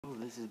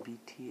this is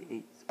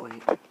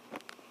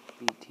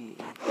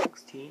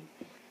BT816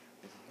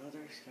 with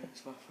another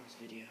Ps4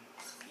 video.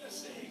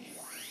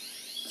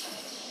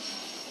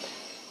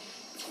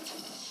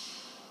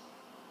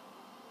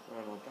 I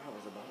don't know what that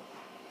was about.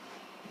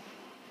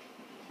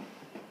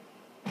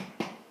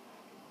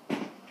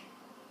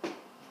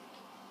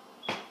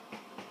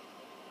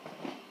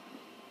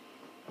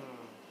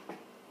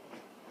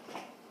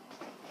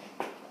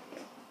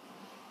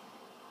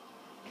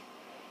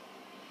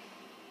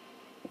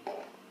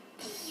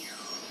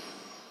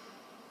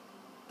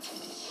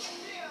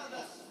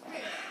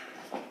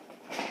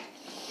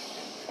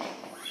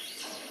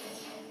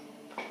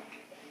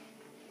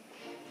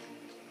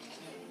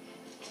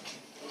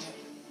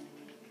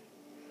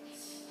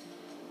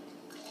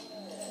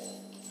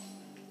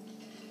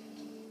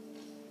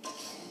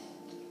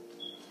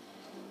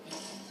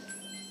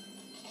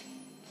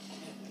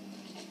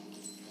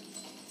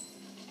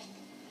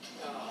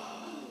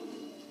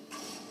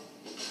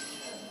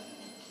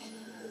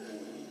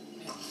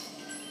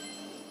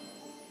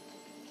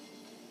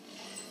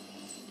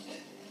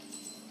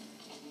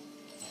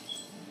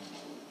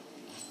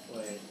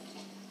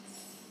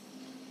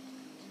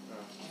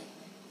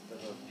 The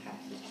little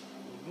passage.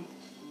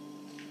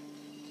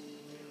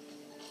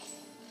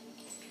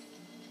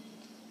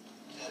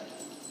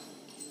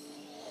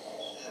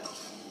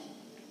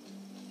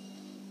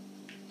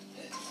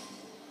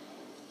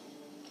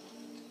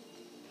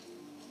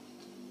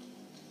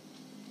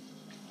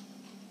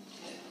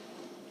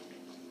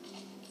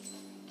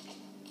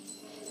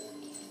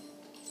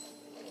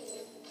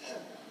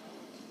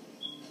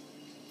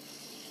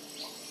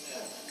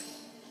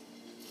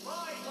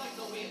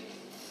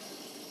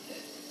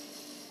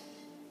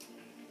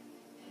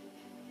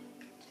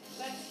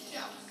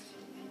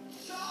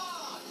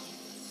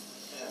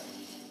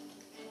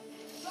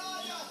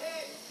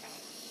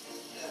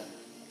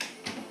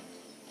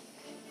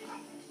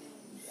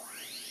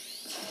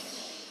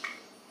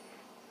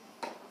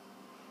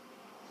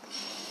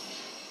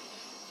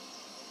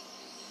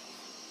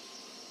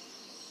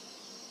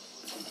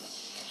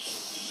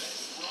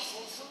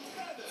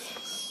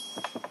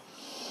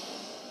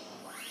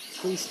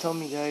 Please tell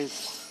me,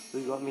 guys,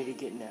 what you want me to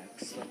get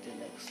next. Like the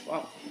next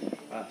Swap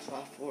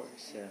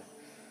Force,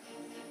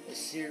 a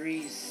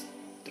series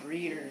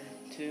 3 or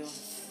 2. A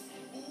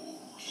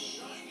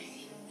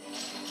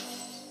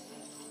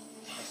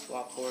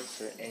Swap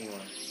Force or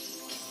anyone,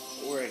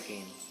 or a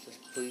game. Just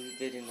leave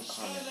it in the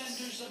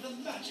comments.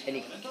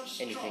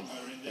 Anything.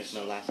 Like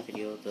my last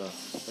video,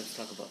 let's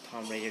talk about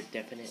Tomb Raider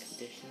Definite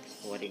Edition.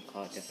 Well, I didn't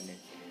call it Definite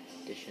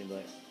Edition,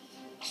 but.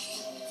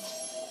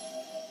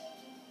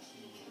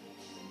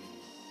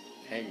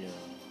 Hello.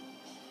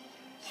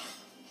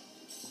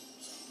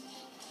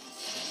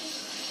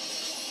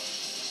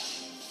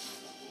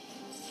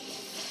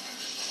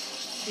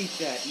 Eat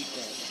that.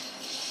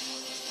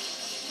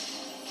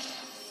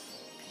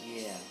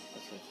 Yeah,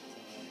 that's what.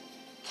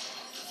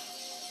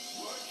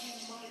 Working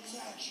my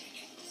magic.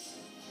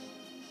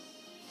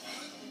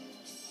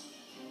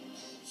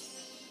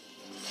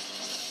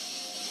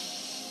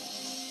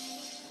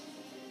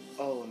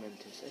 Oh,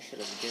 Mentis, I should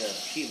have get an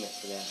achievement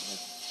for that.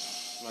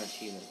 Like, not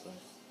achievement, but.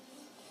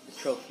 The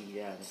trophy,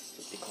 yeah, that's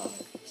what they call it.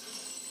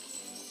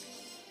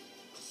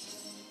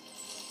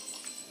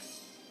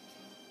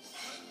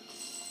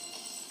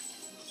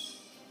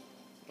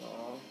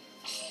 Aww.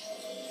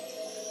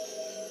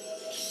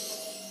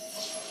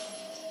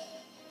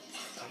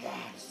 Come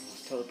on,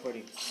 it's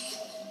teleporting.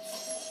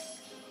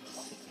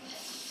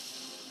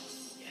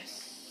 Yes.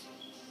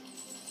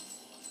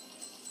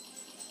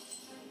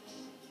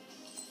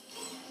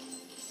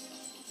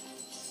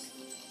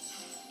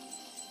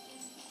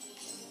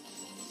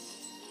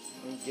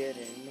 I'm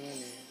getting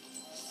money.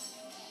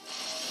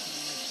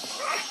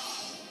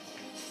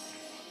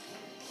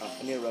 Oh, I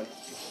need to run.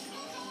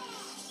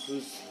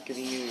 Who's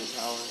giving you your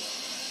power?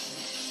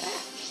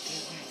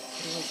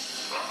 Get away.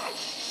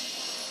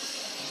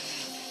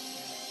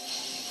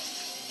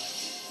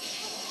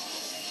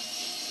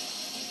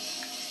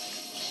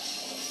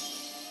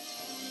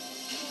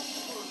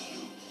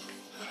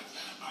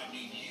 I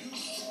mean you.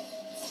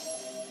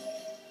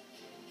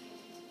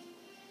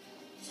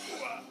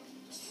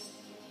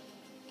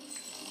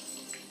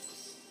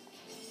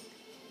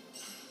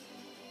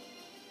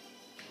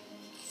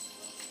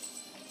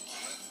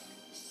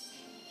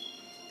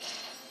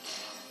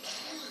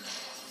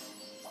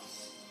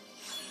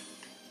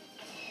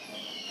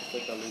 I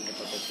think I'll leave it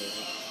up there.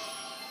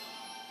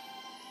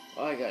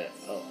 Oh, I got it.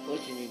 Oh,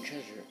 legendary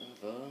treasure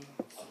of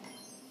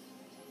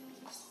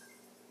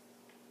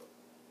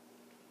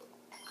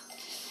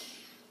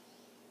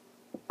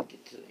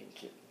get to the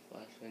ancient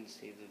flashman,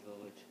 save the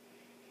village.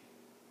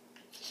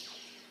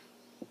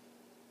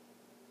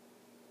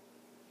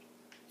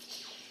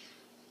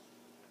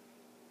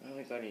 I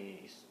only got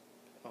any.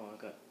 Oh, I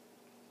got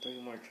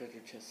 3 more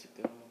treasure chests to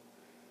go.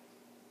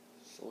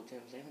 Soul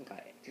gems. I haven't got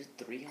it. Just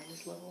 3 on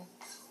this level.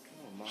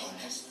 Oh my.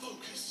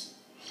 Focus.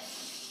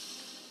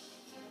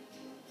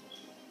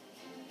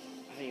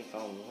 I ain't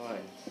found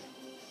one.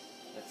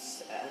 That's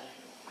sad.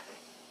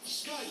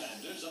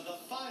 Skylanders of the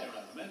fire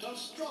element are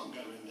stronger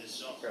in this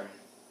zone. Sure.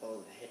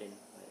 Oh, hidden.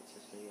 But it's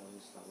just me. I'm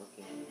just not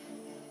looking.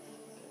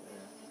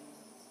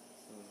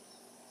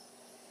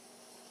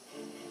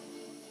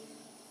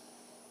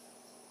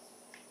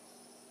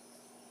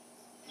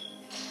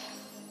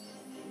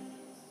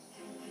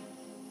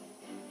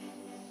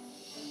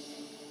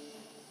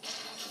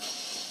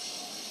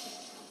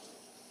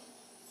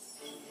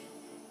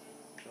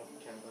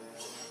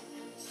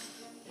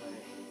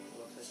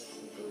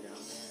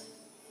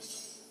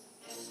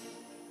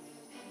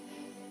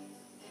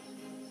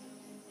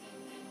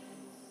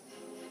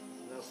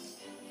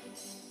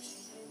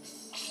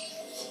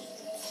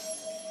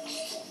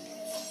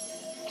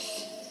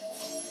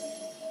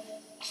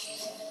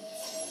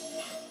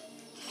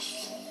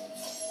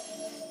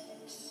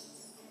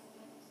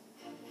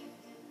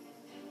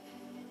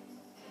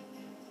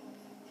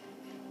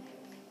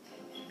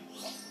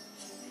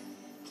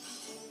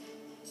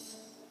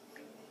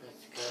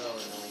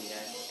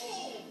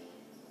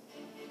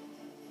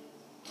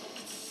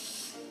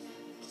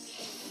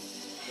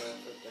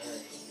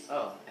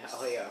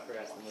 Oh yeah, I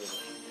forgot to move it.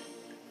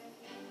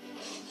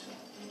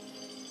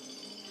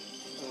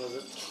 What was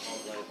it? Oh,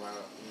 like,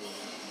 wow.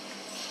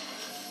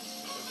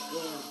 It's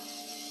good.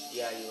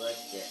 Yeah, you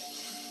liked it.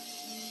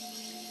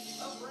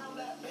 Up around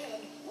that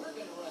bend, we're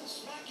gonna run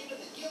smack into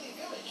the Gilly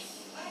Village.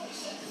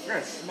 You're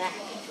gonna smack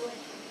into it?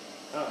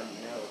 Oh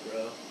no,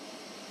 bro.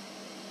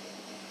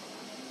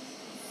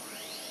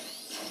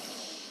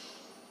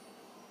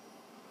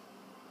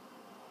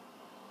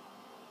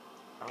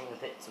 I'm gonna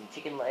hit some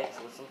chicken legs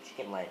with some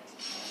chicken legs.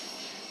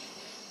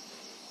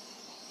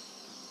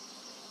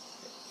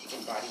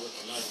 Chicken body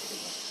with another chicken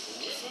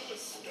leg.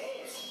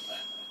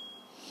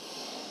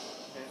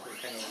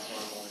 That's kind of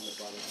normal in the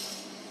body.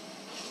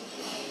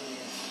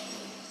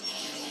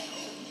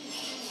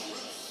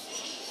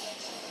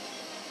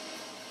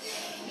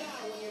 Now,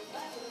 when you're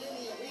battling in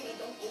the arena,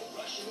 don't go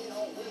rushing in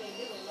all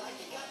willy-nilly like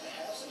you got to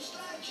have some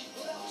strategy.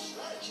 Without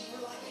strategy,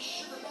 you're like a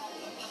sugar bag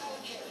in a pile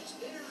of carrots,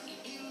 bitter,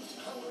 confused,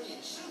 hungry,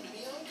 and soon to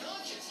be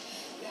unconscious.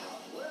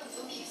 Now, learn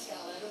from me,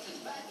 Skylanders,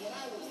 because back when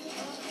I was the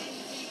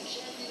undefeated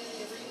champion in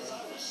the arenas,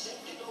 I was set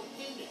to go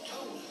pin to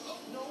toe,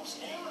 hook, nose,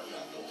 hammer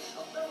knuckle.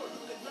 A fella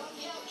who could knock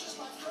you out just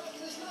by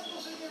cracking his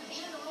knuckles in your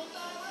general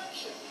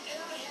direction.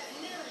 And I had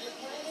nary a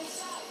plan in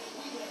sight.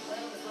 We went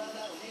round and round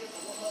that arena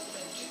for what must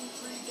have been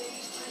 2-3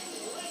 days,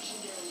 trading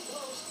legendary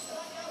blows. And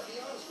I gotta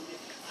be honest with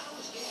you, I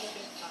was getting a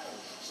bit tired.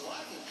 So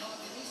I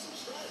concocted me some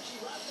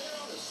strategy right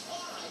there on the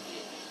spot I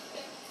did.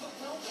 And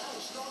footnotes, I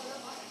was strong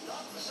enough I could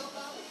knock myself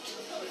out with 2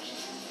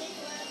 punches. He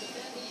laughed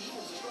at me, he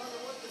was a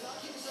stronger one to knock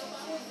himself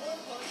out with 1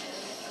 punch.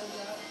 And it turns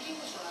out he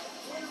was right.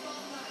 Winner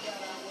bomb knockout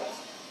I was.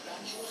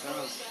 That's your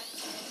story, Sky.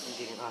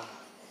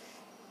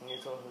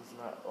 Here's one who's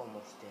not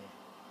almost dead.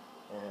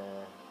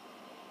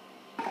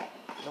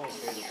 No one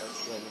cares about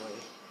you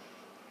anyway.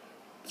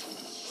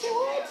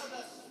 What?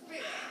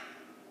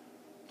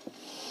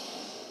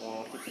 Well,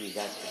 I think you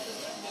got that.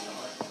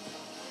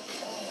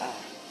 Ah.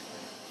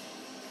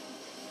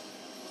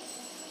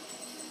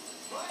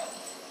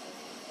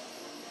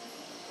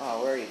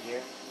 Oh, where are you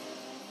here?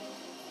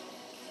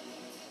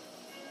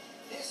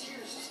 This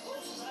here's as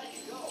close as I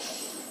can go.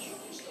 You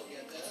can still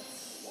get there.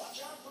 Watch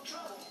out for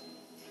trouble.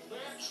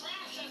 There's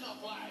trash in the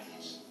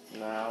place.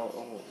 No.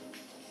 Oh.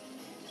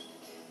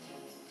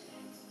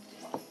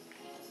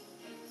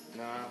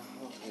 No.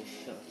 Okay,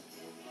 sure.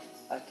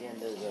 At the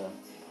end of the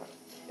part,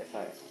 if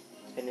I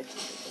finish it,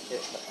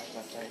 if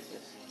I finish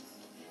this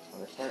on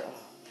the start. Oh.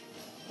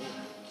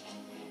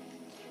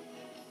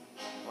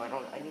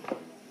 Well, I need to.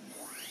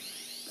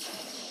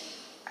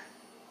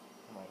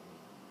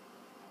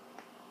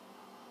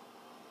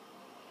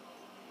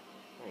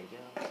 There you go.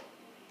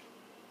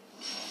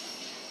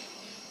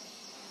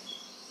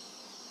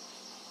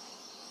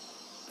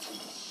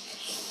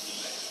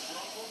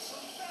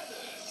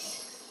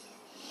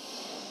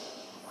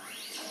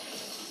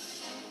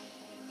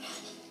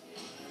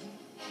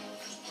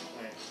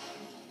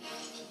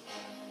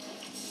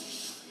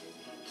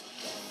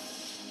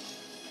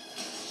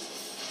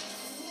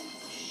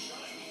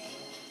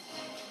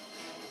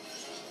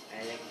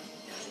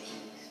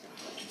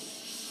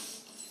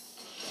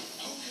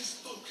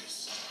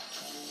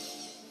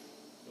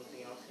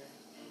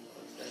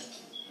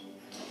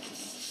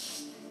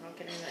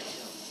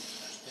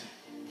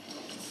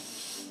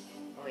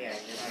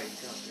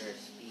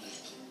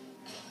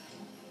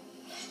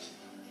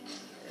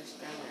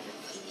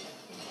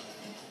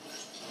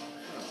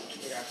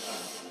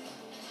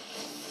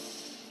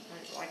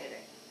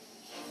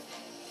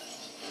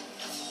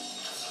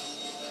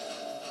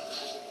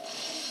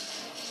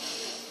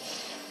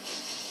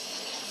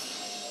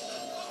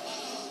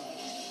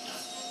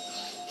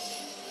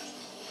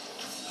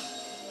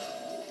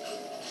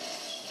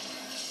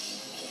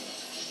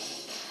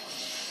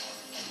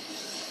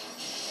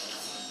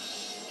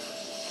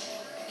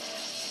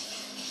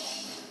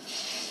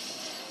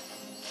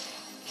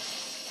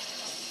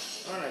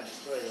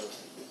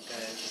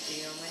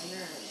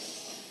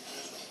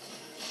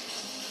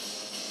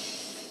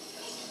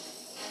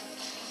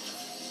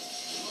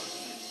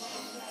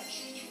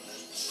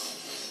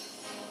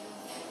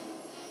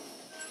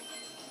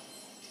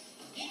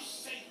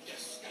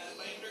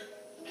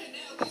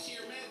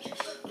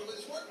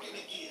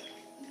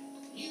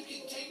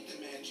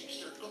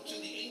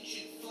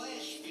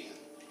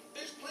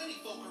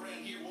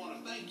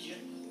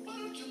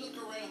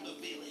 the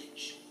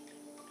village.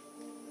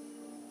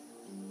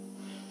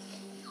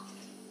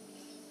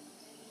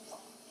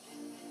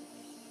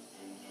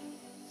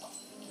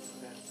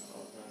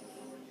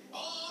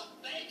 Oh,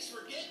 thanks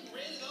for getting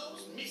rid of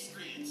those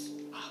miscreants.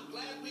 I'm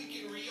glad we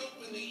can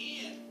reopen the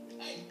inn.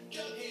 Hey,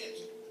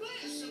 Jugheads, play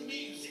us some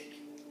music.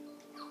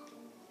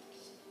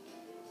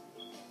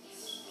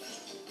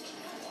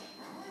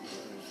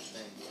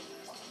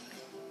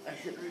 I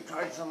should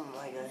recharge some of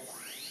my guys.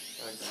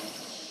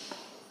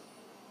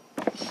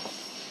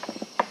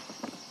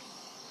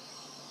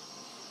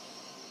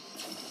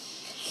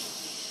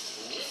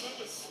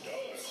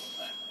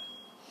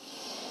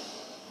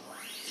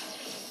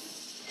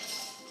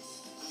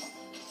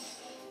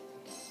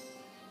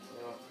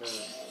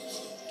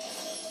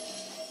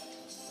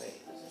 Wait,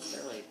 isn't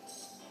there like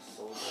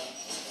soldier?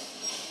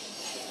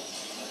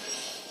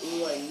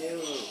 Ooh, I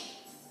knew.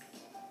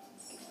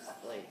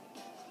 Like,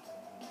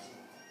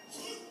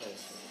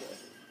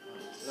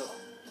 no.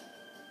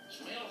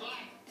 Smells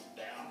like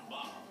down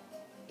bottom.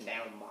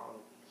 Down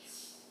bottom.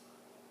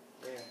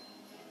 There.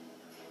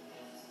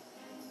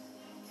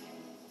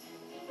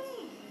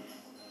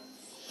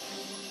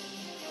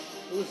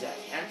 Who's that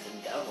handsome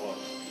devil?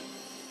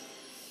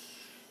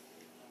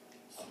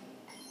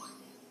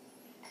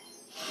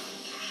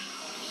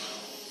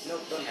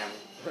 Nope, don't have it.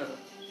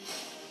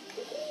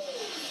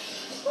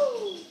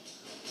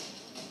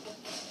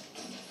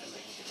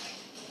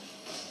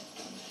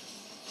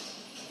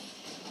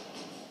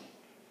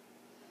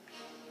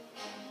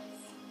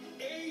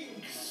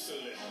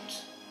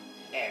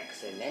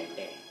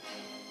 Excelente.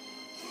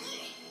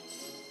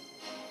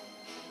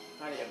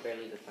 How did I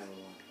barely define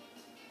one?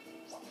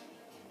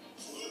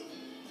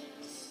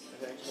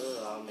 Eventually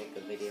I'll make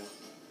a video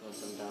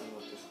once I'm done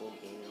with this whole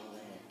game and all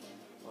that.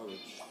 All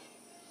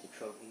the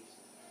trophies.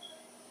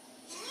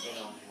 Then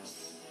I'll have.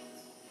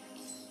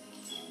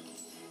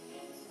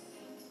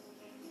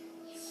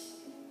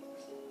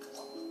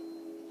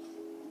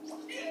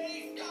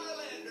 Yay,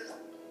 Skylander!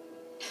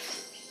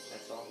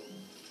 That's all.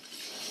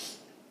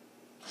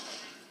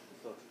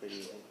 This looks pretty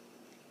easy.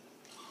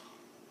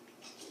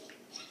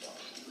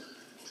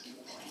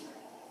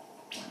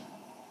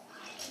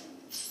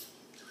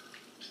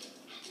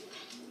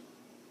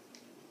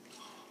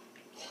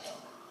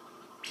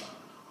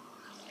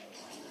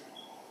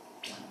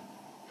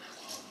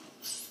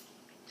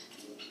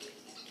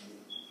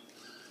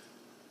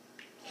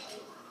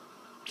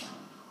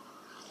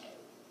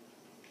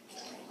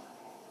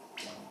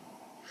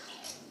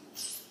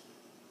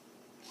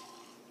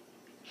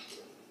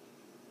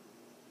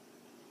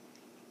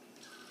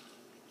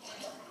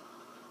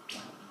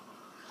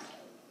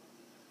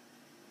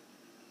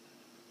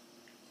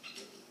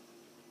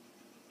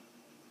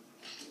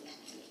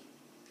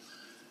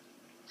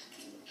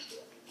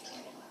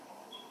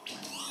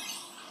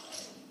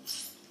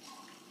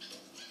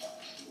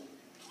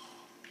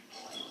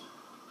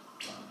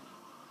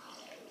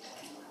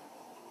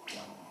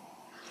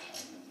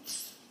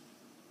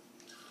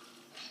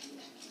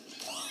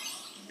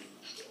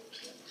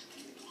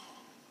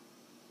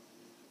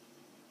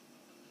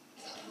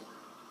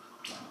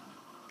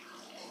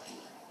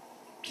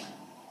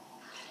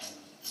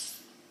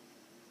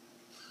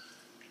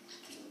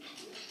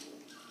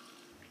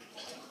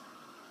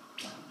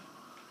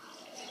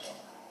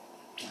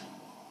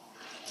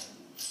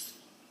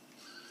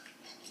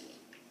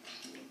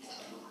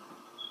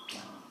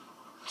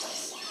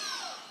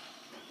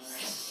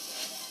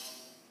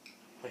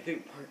 My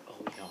favorite part,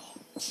 oh no.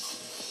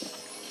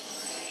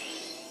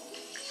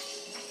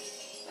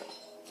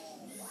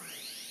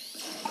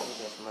 I need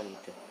enough money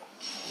to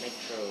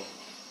Metro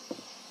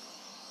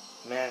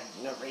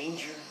Magna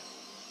Ranger.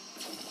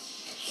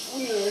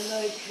 We are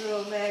Nitro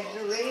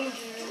Magna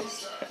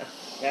Rangers.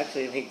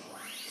 Actually, I think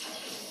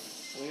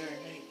we are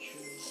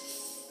Nitro.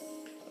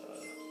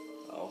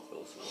 I'll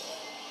feel so well.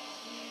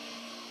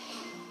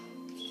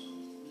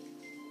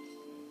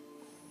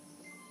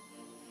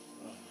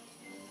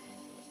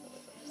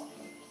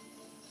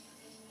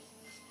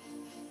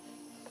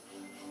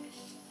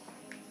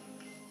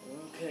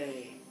 Okay,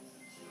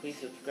 please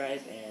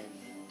subscribe and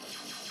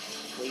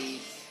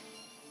please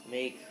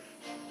make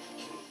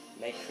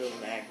Metro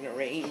Magna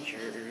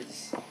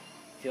Rangers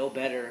feel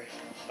better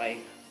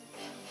by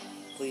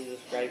please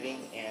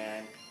subscribing,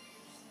 and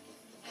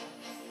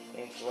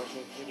thanks for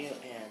watching the video,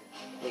 and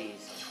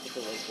please hit the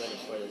like button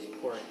for the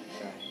support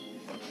guy.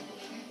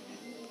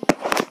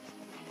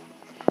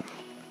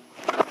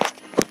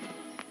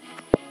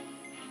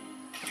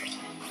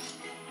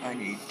 I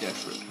need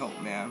desperate help,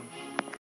 man.